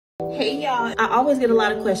Hey y'all, I always get a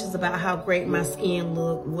lot of questions about how great my skin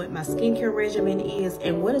look, what my skincare regimen is,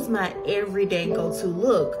 and what is my everyday go-to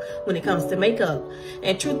look when it comes to makeup.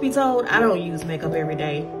 And truth be told, I don't use makeup every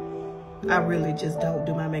day. I really just don't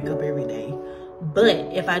do my makeup every day. But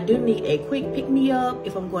if I do need a quick pick-me-up,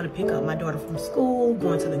 if I'm going to pick up my daughter from school,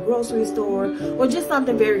 going to the grocery store, or just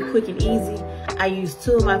something very quick and easy, I use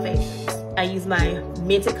two of my favorites. I use my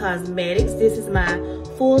Mented Cosmetics. This is my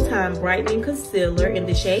Full-Time Brightening Concealer in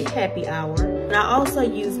the shade Happy Hour. And I also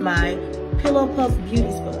use my Pillow Puff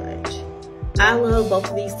Beauty Sponge. I love both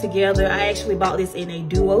of these together. I actually bought this in a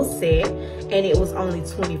duo set, and it was only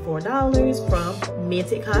 $24 from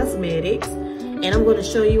Mented Cosmetics. And I'm going to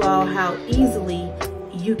show you all how easily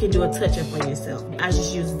you can do a touch-up on yourself. I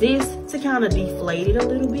just use this to kind of deflate it a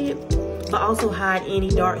little bit, but also hide any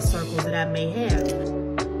dark circles that I may have.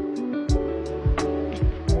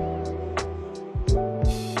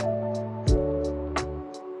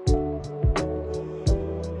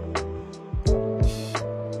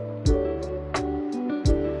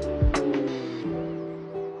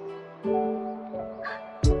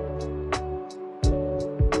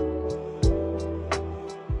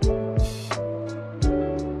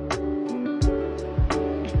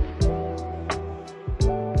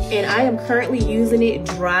 And I am currently using it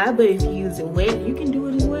dry, but if you use it wet, you can do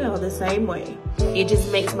it as well the same way. It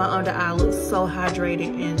just makes my under eye look so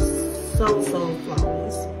hydrated and so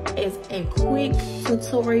flawless. It's a quick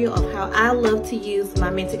tutorial of how I love to use my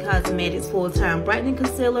Mented Cosmetics Full-Time Brightening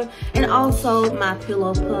Concealer and also my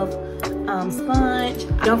Pillow Puff sponge.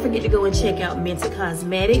 Don't forget to go and check out Mented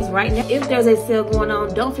Cosmetics right now. If there's a sale going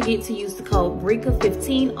on, don't forget to use the code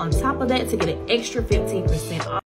BRICA15 on top of that to get an extra 15% off.